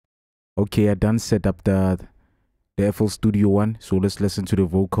Okay, I done set up the FL Studio one, so let's listen to the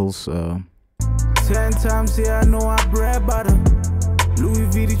vocals. 10 times, yeah, I know I bread butter. Louis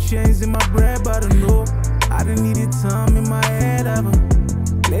V the chains in my bread butter, no. I done needed time in my head ever.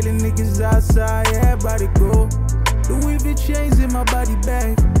 Lately niggas outside, yeah, everybody go. Louis V chains in my body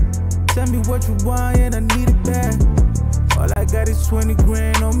bag. Tell me what you want and I need it back. All I got is 20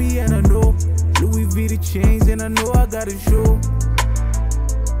 grand on me and I know Louis V the chains and I know I got a show.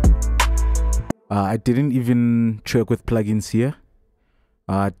 I didn't even check with plugins here.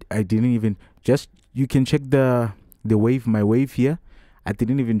 I didn't even you can check the wave, my wave here. I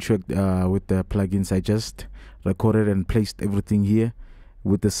didn't even check with the plugins. I just recorded and placed everything here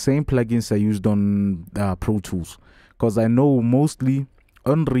with the same plugins I used on Pro Tools, because I know mostly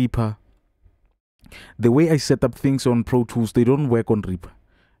on Reaper, the way I set up things on Pro Tools, they don't work on Reaper.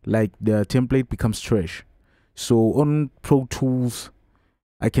 Like the template becomes trash. So on Pro Tools,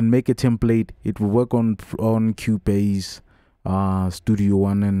 I can make a template. It will work on Cubase, Studio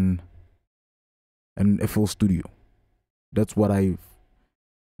One, and FL Studio. That's what I've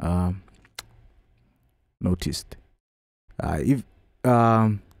noticed. If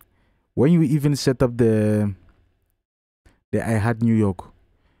when you even set up the iHeart New York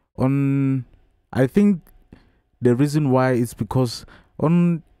on, I think the reason why is because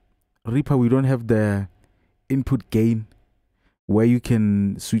on Reaper we don't have the input gain where you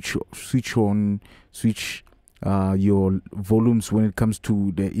can switch your volumes when it comes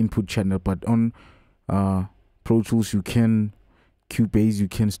to the input channel. But on Pro Tools you can, Cubase you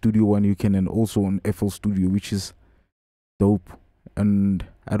can, Studio One you can, and also on FL Studio, which is dope. And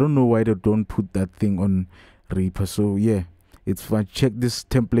I don't know why they don't put that thing on Reaper. So yeah, it's fine. Check this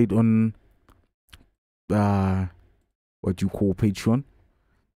template on what you call Patreon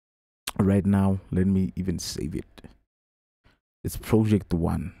right now. Let me even save it. It's Project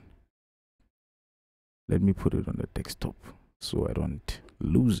One. Let me put it on the desktop so I don't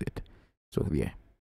lose it. So yeah.